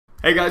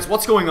Hey guys,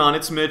 what's going on?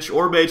 It's Mitch,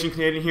 or Bajan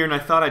Canadian here, and I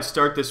thought I'd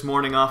start this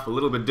morning off a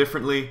little bit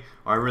differently,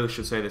 or I really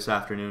should say this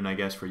afternoon, I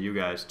guess, for you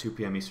guys, 2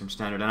 p.m. Eastern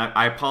Standard, and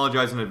I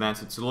apologize in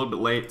advance, it's a little bit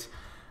late.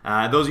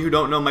 Those of you who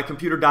don't know, my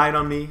computer died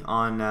on me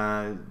on,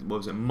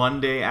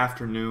 Monday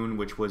afternoon,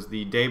 which was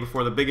the day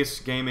before the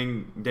biggest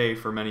gaming day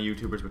for many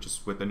YouTubers, which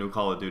is with the new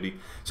Call of Duty.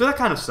 So that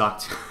kind of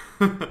sucked.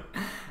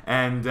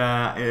 And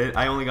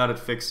I only got it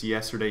fixed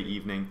yesterday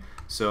evening.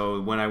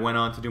 So when I went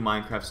on to do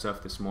Minecraft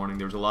stuff this morning,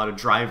 there was a lot of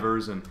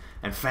drivers and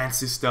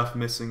fancy stuff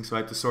missing, so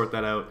I had to sort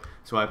that out.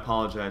 So I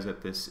apologize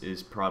that this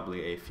is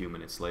probably a few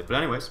minutes late. But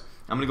anyways,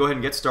 I'm going to go ahead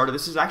and get started.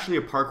 This is actually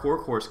a parkour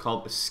course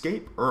called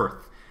Escape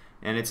Earth.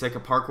 And it's like a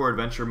parkour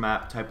adventure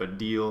map type of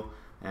deal.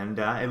 And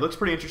it looks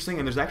pretty interesting,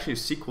 and there's actually a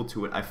sequel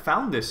to it. I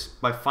found this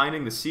by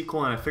finding the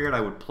sequel, and I figured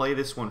I would play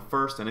this one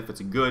first, and if it's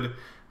good,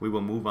 we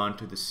will move on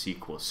to the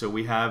sequel. So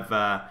we have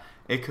a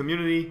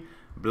community,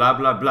 blah,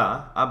 blah,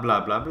 blah,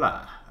 blah, blah,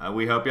 blah.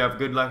 We hope you have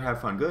good luck,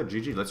 have fun. Good,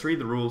 GG. Let's read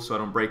the rules so I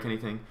don't break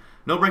anything.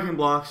 No breaking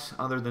blocks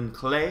other than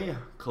clay.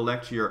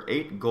 Collect your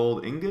 8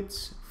 gold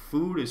ingots.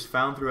 Food is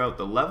found throughout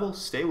the level.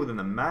 Stay within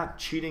the map.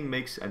 Cheating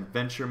makes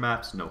adventure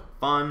maps no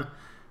fun.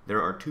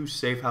 There are 2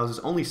 safe houses.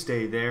 Only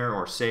stay there,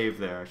 or save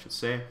there, I should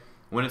say.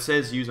 When it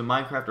says use a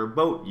Minecraft or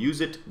boat,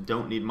 use it.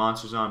 Don't need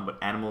monsters on, but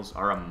animals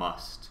are a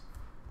must.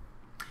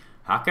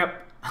 Hack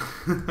up.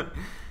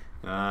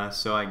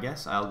 So I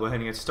guess I'll go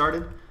ahead and get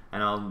started.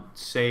 And I'll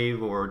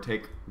save or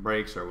take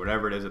breaks or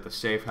whatever it is at the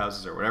safe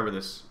houses or whatever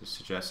this is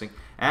suggesting.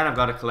 And I've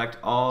got to collect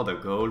all the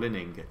golden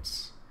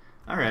ingots.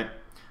 Alright.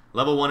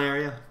 Level 1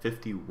 area,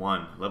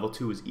 51. Level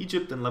 2 is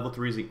Egypt, and level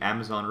 3 is the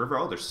Amazon River.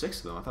 Oh, there's 6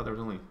 of them. I thought there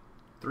was only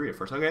 3 at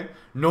first. Okay.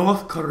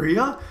 North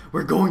Korea?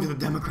 We're going to the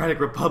Democratic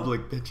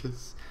Republic,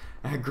 bitches.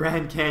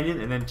 Grand Canyon,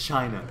 and then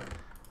China.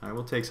 Alright,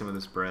 we'll take some of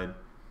this bread.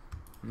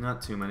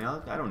 Not too many.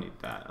 I don't need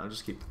that. I'll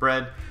just keep the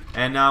bread.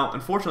 And now,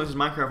 unfortunately, this is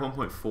Minecraft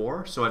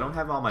 1.4, so I don't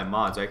have all my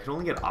mods. I could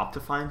only get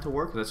Optifine to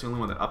work, because that's the only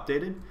one that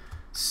updated.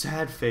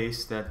 Sad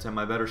face that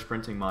my Better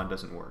Sprinting mod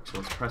doesn't work. So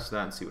let's press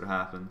that and see what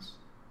happens.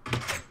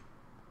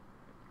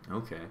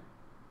 Okay.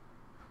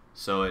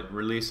 So it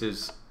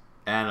releases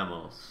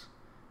animals.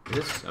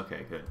 This?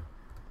 Okay, good.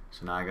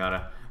 So now I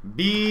gotta...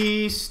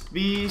 Beast,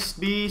 beast,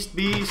 beast,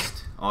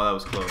 beast. Oh, that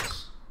was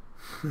close.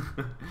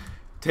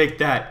 Take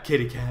that,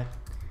 kitty cat.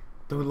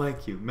 Don't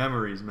like you.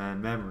 Memories,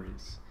 man.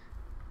 Memories.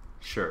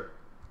 Sure.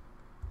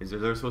 Is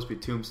there supposed to be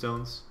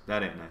tombstones?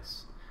 That ain't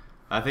nice.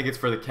 I think it's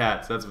for the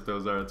cats. That's what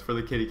those are. It's for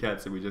the kitty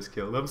cats that we just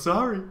killed. I'm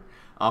sorry.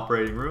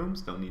 Operating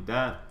rooms. Don't need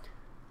that.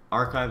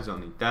 Archives.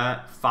 Don't need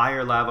that.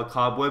 Fire, lava,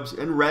 cobwebs,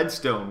 and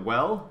redstone.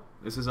 Well,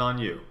 this is on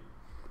you.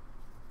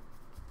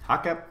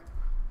 Hack up.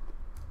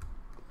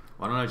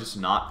 Why don't I just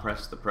not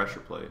press the pressure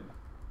plate?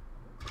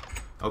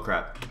 Oh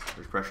crap,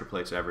 there's pressure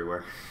plates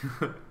everywhere.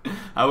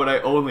 How would I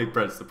only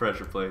press the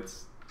pressure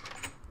plates?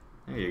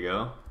 There you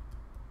go.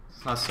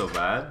 It's not so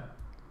bad.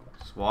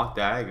 Just walk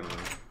diagonally.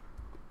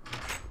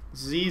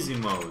 This is easy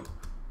mode.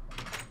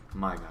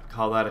 My god,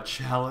 call that a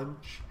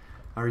challenge?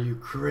 Are you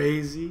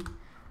crazy?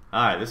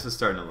 Alright, this is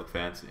starting to look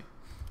fancy.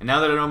 And now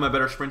that I know my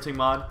Better Sprinting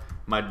mod,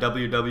 my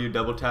WW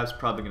double tap's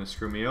probably going to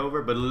screw me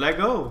over, but let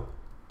go!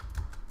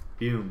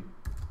 Boom.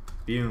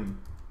 Boom.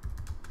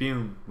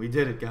 Boom. We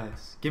did it,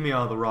 guys. Give me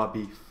all the raw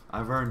beef.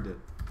 I've earned it.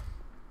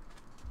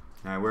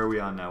 Alright, where are we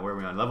on now? Where are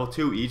we on? Level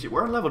 2, Egypt.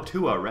 We're on level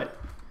 2 already.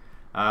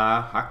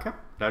 Okay.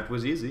 That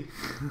was easy.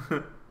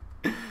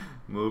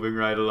 Moving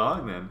right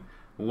along then.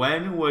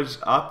 When was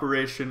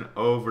Operation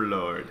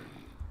Overlord?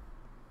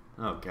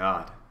 Oh,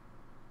 God.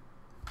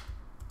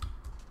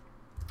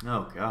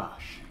 Oh,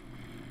 gosh.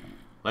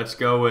 Let's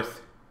go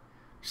with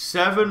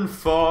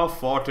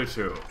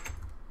 7442.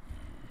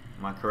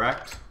 Am I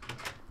correct?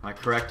 Am I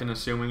correct in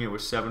assuming it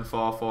was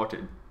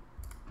 7442?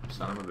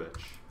 Son of a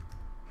bitch.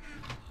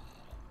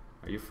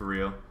 Are you for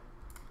real?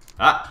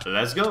 Ah,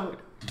 let's go.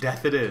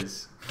 Death it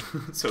is.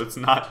 So it's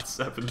not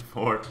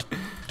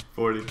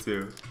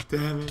 7442.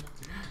 Damn it.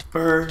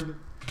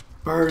 Burn.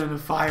 Burn in a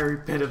fiery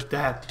pit of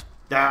death.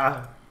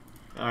 Ah.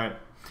 Alright.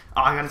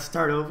 Oh, I gotta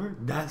start over?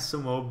 That's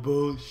some old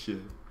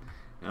bullshit.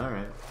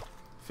 Alright.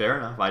 Fair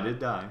enough. I did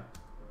die.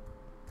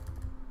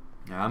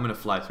 Yeah, I'm gonna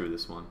fly through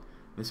this one.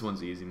 This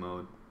one's easy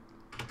mode.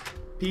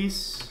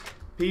 Peace.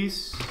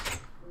 Peace.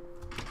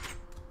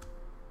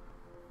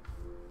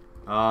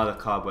 Ah, the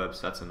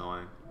cobwebs. That's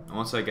annoying. And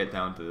once I get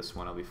down to this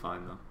one, I'll be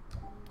fine, though.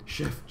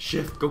 Shift.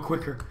 Shift. Go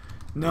quicker.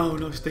 No,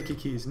 no sticky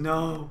keys.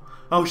 No.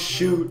 Oh,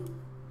 shoot.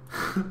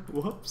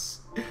 Whoops.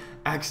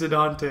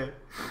 Accidente.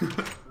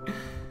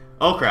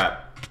 Oh,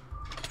 crap.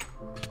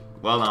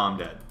 Well, now I'm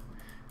dead.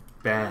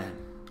 Bam.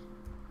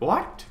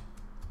 What?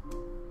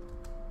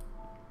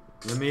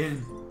 Let me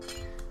in.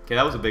 Okay,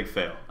 that was a big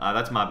fail.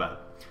 That's my bad.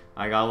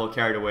 I got a little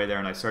carried away there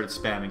and I started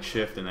spamming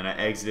shift and then I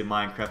exited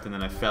Minecraft and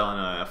then I fell in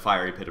a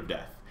fiery pit of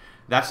death.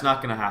 That's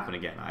not going to happen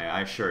again,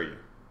 I assure you.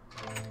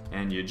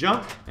 And you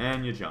jump,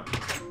 and you jump.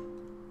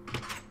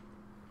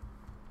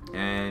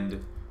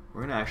 And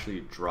we're going to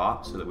actually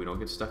drop so that we don't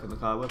get stuck in the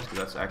cobwebs because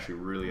that's actually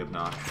really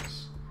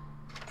obnoxious.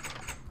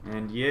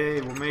 And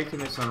yay, we're making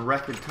this on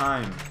record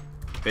time,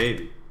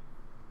 baby.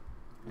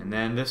 And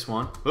then this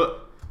one.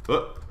 Look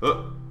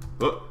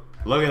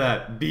at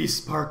that.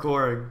 Beast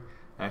parkouring.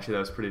 Actually, that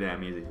was pretty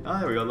damn easy. Oh,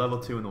 there we go. Level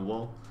 2 in the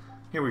wall.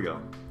 Here we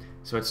go.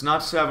 So it's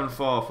not 7,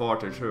 4,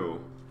 42.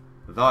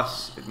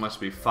 Thus, it must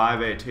be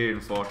 5, 18,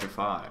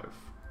 45.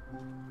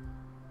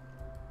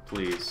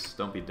 Please,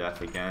 don't be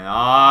death again.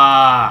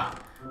 Ah!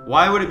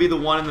 Why would it be the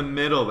one in the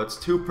middle? That's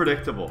too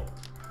predictable.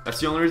 That's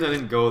the only reason I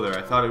didn't go there.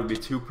 I thought it would be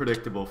too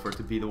predictable for it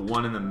to be the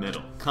one in the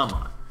middle. Come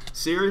on.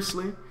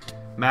 Seriously?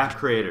 Map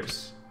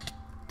creators.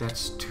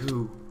 That's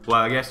too... Well,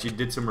 I guess you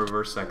did some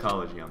reverse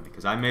psychology on me,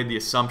 because I made the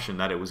assumption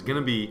that it was going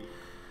to be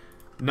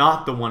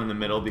not the one in the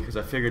middle, because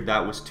I figured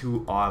that was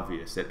too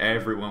obvious, that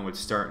everyone would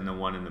start in the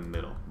one in the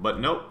middle. But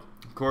nope.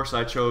 Of course,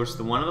 I chose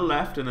the one on the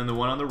left and then the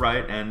one on the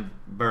right and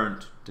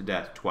burnt to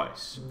death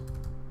twice.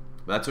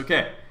 But that's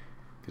okay,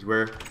 because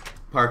we're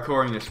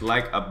parkouring this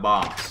like a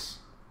boss.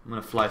 I'm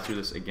going to fly through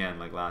this again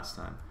like last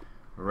time.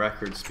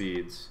 Record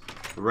speeds.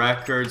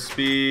 Record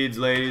speeds,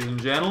 ladies and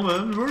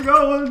gentlemen. We're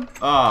going.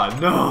 Ah,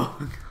 no.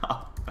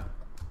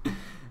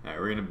 Alright,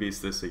 we're going to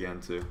beast this again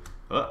too.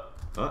 Oh,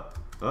 that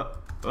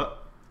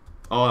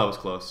was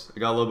close. I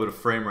got a little bit of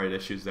frame rate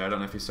issues there. I don't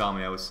know if you saw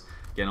me. I was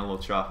getting a little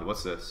choppy.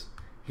 What's this?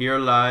 Here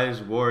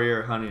lies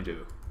Warrior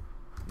Honeydew.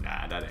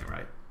 Nah, that ain't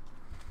right.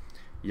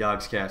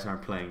 Yogscast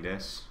aren't playing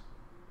this.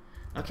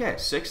 Okay,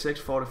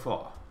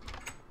 6644.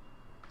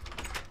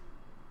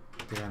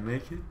 Did I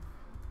make it?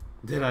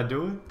 Did I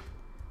do it?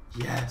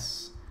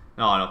 Yes.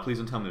 No, please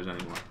don't tell me there's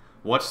any more.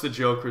 What's the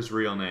Joker's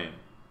real name?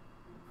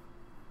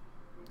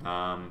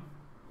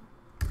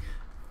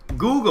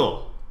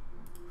 Google!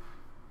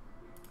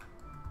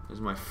 This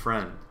is my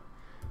friend.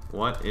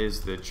 What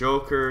is the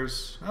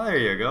Joker's... Oh, there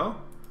you go.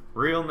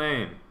 Real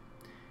name.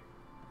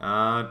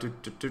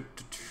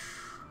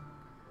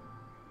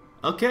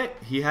 Okay,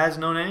 he has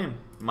no name.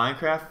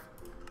 Minecraft,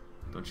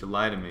 don't you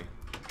lie to me.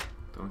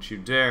 Don't you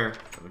dare.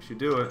 Don't you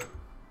do it.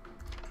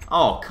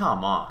 Oh,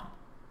 come on.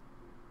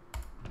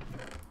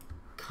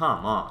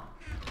 Come on.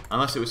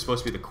 Unless it was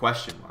supposed to be the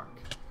question mark.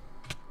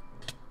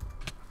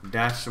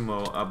 That's some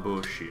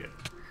bullshit.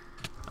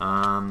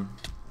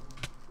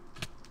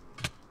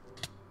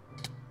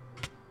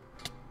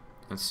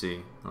 Let's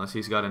see. Unless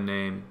he's got a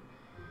name.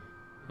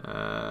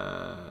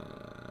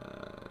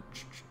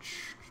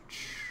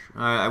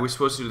 I was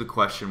supposed to do the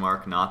question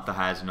mark, not the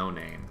has no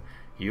name.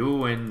 You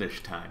win this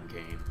time,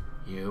 game.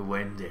 You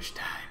win this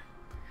time.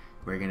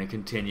 We're gonna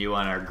continue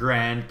on our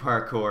grand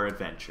parkour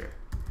adventure.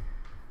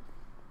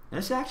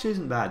 This actually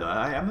isn't bad though.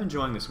 I'm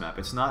enjoying this map.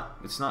 It's not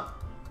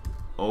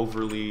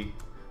overly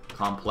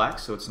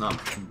complex, so it's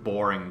not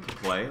boring to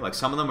play. Like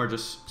some of them are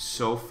just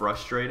so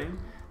frustrating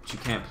that you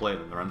can't play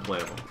them. They're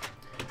unplayable.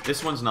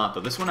 This one's not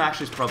though. This one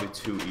actually is probably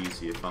too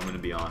easy if I'm gonna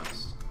be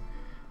honest.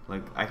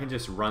 Like I can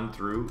just run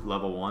through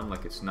level 1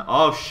 like it's not.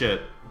 Oh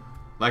shit!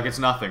 Like it's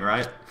nothing,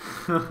 right?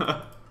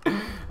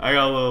 I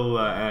got a little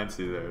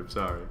antsy there. I'm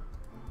sorry.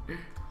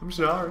 I'm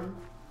sorry.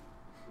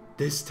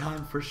 This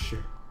time for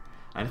sure.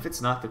 And if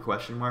it's not the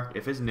question mark,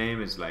 if his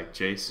name is like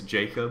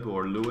Jacob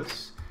or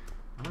Lewis,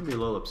 I'm gonna be a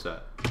little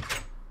upset.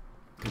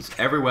 Because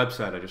every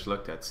website I just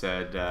looked at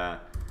said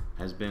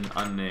has been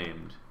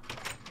unnamed.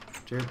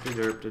 Derp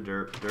derp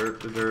derp derp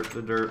derp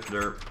derp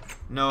derp.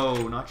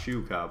 No, not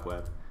you,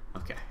 Cobweb.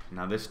 Okay,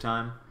 now this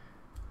time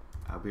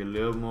I'll be a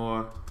little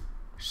more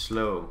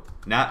slow.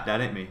 Nah,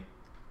 that ain't me.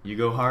 You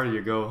go hard or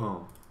you go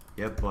home.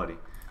 Yep, buddy.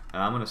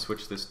 I'm gonna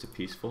switch this to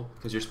peaceful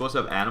because you're supposed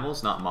to have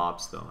animals, not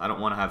mobs, though. I don't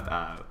want to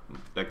have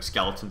like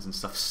skeletons and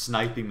stuff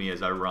sniping me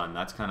as I run.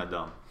 That's kind of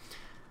dumb.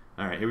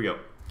 All right, here we go.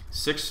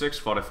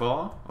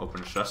 6644.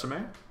 Open sesame,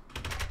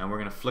 and we're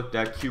gonna flick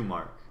that Q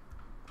mark.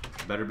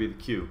 Better be the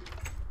Q.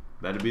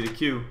 Better be the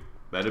Q.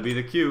 Better be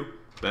the Q.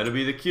 Better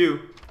be the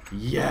Q.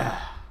 Yeah.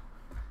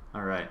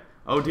 All right.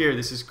 Oh dear,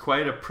 this is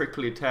quite a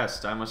prickly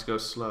test. I must go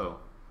slow.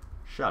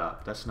 Shut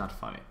up. That's not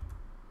funny.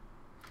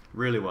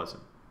 Really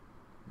wasn't.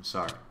 I'm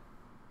sorry.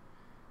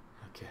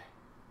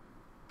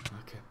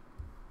 Okay.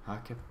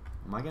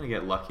 Am I gonna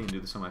get lucky and do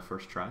this on my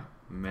first try?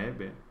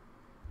 Maybe.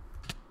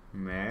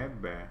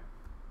 Maybe.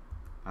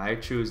 I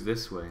choose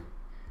this way.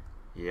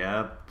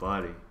 Yeah,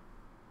 buddy.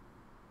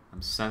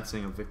 I'm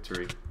sensing a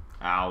victory.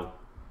 Ow.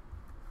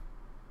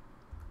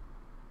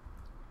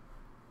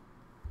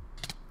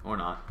 Or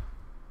not.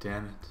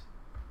 Damn it.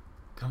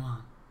 Come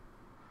on.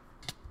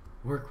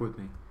 Work with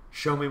me.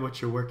 Show me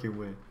what you're working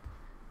with.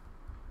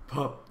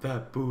 Pop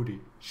that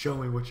booty. Show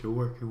me what you're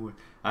working with.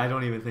 I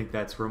don't even think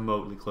that's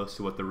remotely close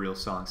to what the real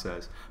song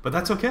says. But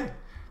that's okay,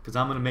 because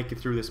I'm going to make it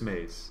through this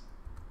maze.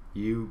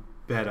 You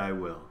bet I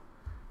will.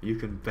 You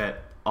can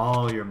bet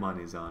all your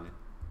monies on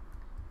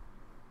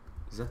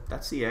it.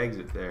 That's the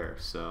exit there,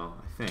 so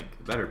I think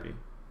it better be.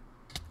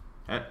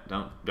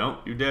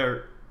 Don't you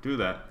dare do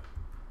that.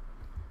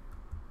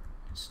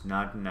 It's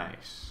not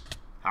nice.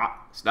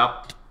 Ha!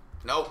 Stop!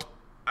 No!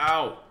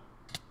 Ow!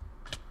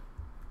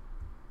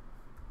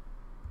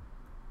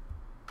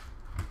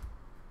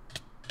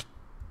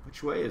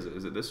 Which way is it?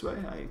 Is it this way?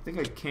 I think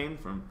I came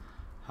from...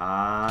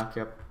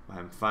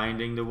 I'm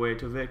finding the way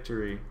to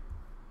victory.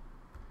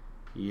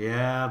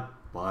 Yeah,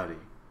 buddy.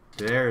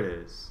 There it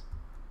is.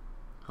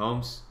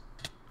 Holmes.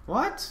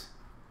 What?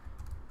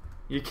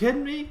 You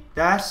kidding me?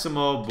 That's some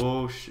old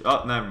bullshit.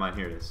 Oh, never mind.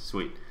 Here it is.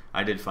 Sweet.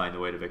 I did find the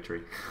way to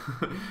victory.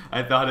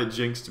 I thought it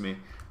jinxed me.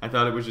 I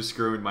thought it was just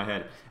screwing my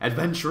head.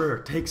 Adventurer,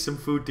 take some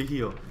food to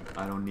heal.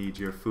 I don't need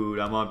your food.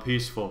 I'm on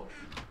peaceful.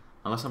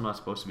 Unless I'm not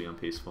supposed to be on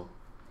peaceful.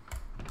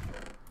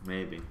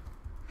 Maybe.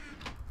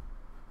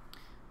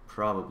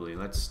 Probably.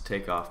 Let's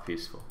take off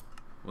peaceful.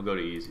 We'll go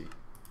to easy.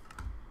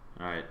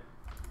 Alright.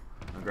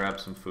 I'll grab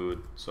some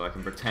food so I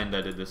can pretend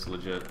I did this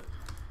legit.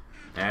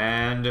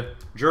 And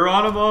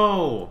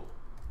Geronimo!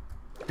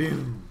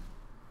 Boom!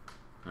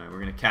 Alright, we're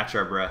gonna catch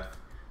our breath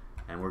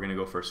and we're gonna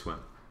go for a swim.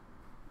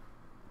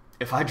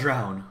 If I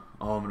drown,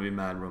 oh, I'm gonna be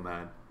mad, real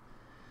mad.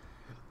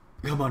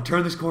 Come on,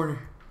 turn this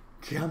corner.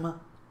 Come on.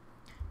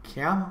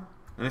 Come on.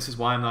 And this is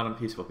why I'm not on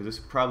peaceful, because this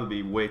would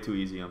probably be way too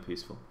easy on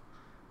peaceful.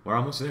 We're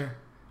almost there.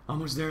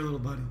 Almost there, little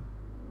buddy.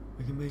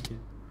 We can make it.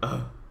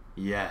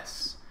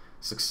 Yes.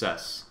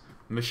 Success.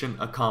 Mission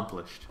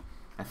accomplished.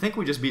 I think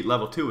we just beat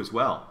level 2 as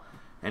well.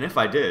 And if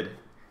I did,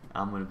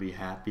 I'm going to be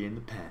happy in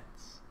the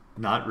pants.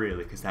 Not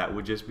really, because that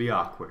would just be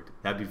awkward.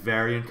 That'd be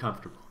very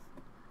uncomfortable.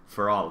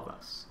 For all of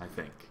us, I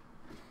think.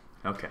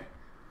 Okay.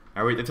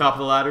 Are we at the top of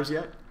the ladders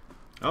yet?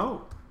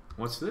 Oh,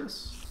 what's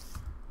this?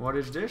 What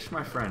is this,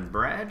 my friend?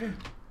 Brad?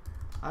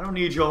 I don't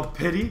need your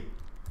pity.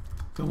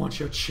 Don't want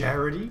your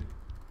charity.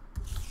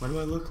 What do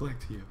I look like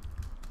to you?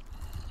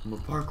 I'm a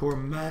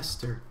parkour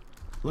master.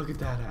 Look at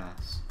that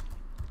ass.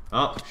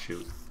 Oh,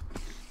 shoot.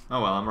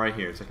 Oh well, I'm right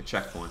here. It's like a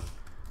checkpoint.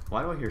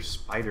 Why do I hear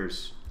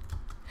spiders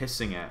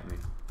hissing at me?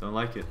 Don't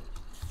like it.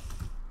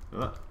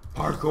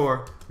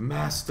 Parkour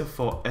master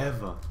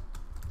forever.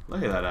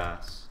 Look at that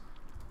ass.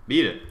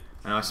 Beat it.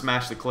 And I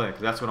smash the clay,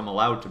 because that's what I'm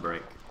allowed to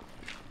break.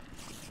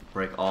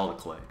 Break all the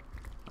clay.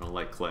 I don't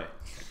like clay.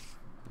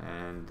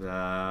 And,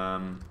 huh.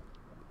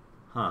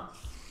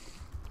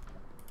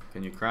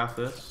 Can you craft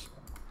this?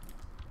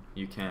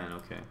 You can,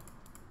 okay.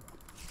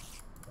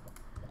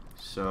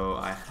 So,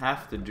 I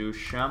have to do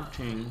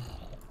something.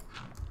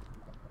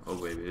 Oh,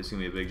 baby, this is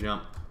going to be a big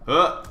jump.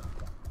 Oh,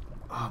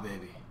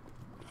 baby.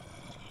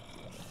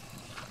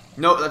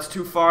 No, that's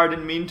too far. I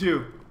didn't mean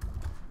to.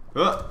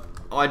 Oh,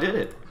 I did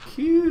it.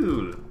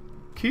 Cool.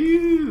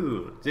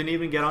 Cool. Didn't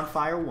even get on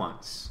fire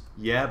once.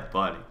 Yeah,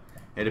 buddy.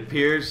 It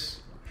appears...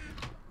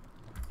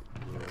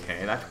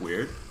 Okay, that's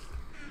weird.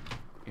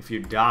 If you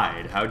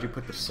died, how'd you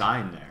put the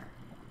sign there?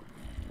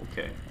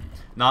 Okay.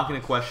 Not gonna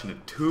question the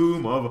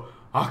tomb of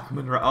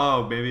Achman Ra.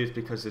 Oh, maybe it's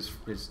because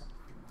his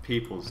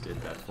peoples did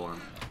that for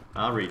him.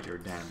 I'll read your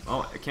damn...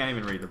 Oh, I can't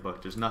even read the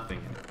book. There's nothing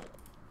in it.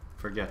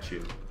 Forget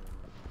you.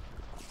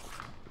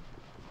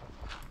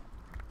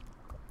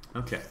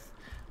 Okay.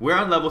 We're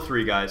on level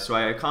 3, guys, so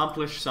I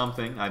accomplished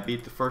something. I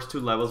beat the first 2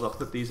 levels. I'll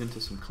put these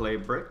into some clay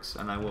bricks,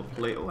 and I will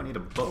play... Oh, I need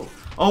a bow.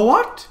 Oh,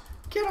 what?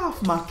 Get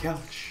off my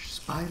couch,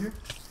 spider.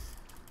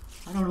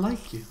 I don't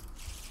like you.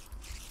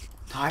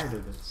 Tired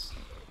of this.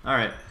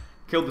 Alright,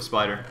 killed the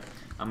spider.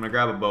 I'm gonna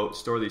grab a boat,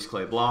 store these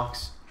clay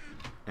blocks,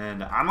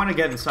 and I'm gonna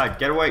get inside.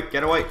 Get away,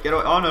 get away, get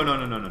away. Oh, no, no,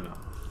 no, no, no, no.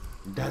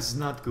 That's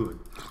not good.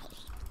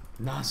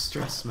 Nah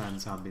stress, man,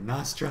 zombie.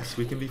 Nah stress.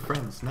 We can be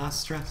friends. Nah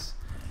stress.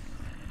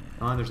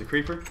 Oh, there's a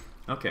creeper.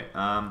 Okay,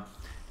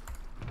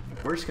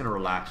 we're just gonna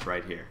relax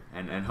right here,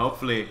 and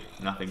hopefully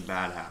nothing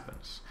bad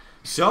happens.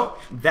 So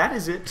that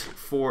is it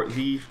for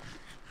the...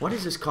 What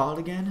is this called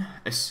again?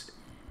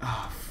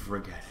 Oh,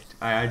 forget it.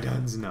 I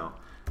don't know.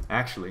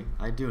 Actually,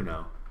 I do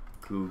know.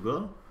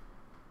 Google.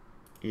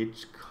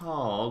 It's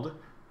called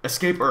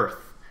Escape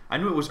Earth. I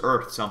knew it was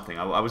Earth something.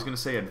 I was gonna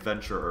say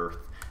Adventure Earth.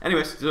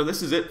 Anyways, so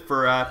this is it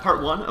for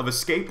part 1 of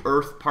Escape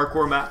Earth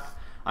parkour map.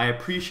 I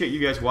appreciate you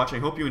guys watching.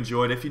 I hope you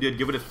enjoyed. If you did,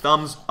 give it a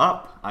thumbs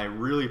up. I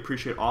really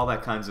appreciate all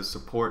that kinds of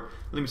support.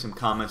 Leave me some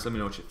comments. Let me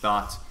know what you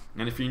thought.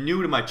 And if you're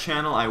new to my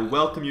channel, I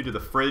welcome you to the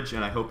fridge,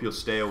 and I hope you'll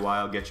stay a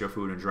while, get your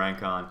food and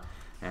drink on.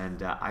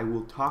 And I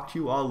will talk to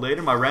you all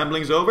later. My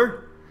rambling's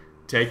over.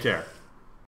 Take care.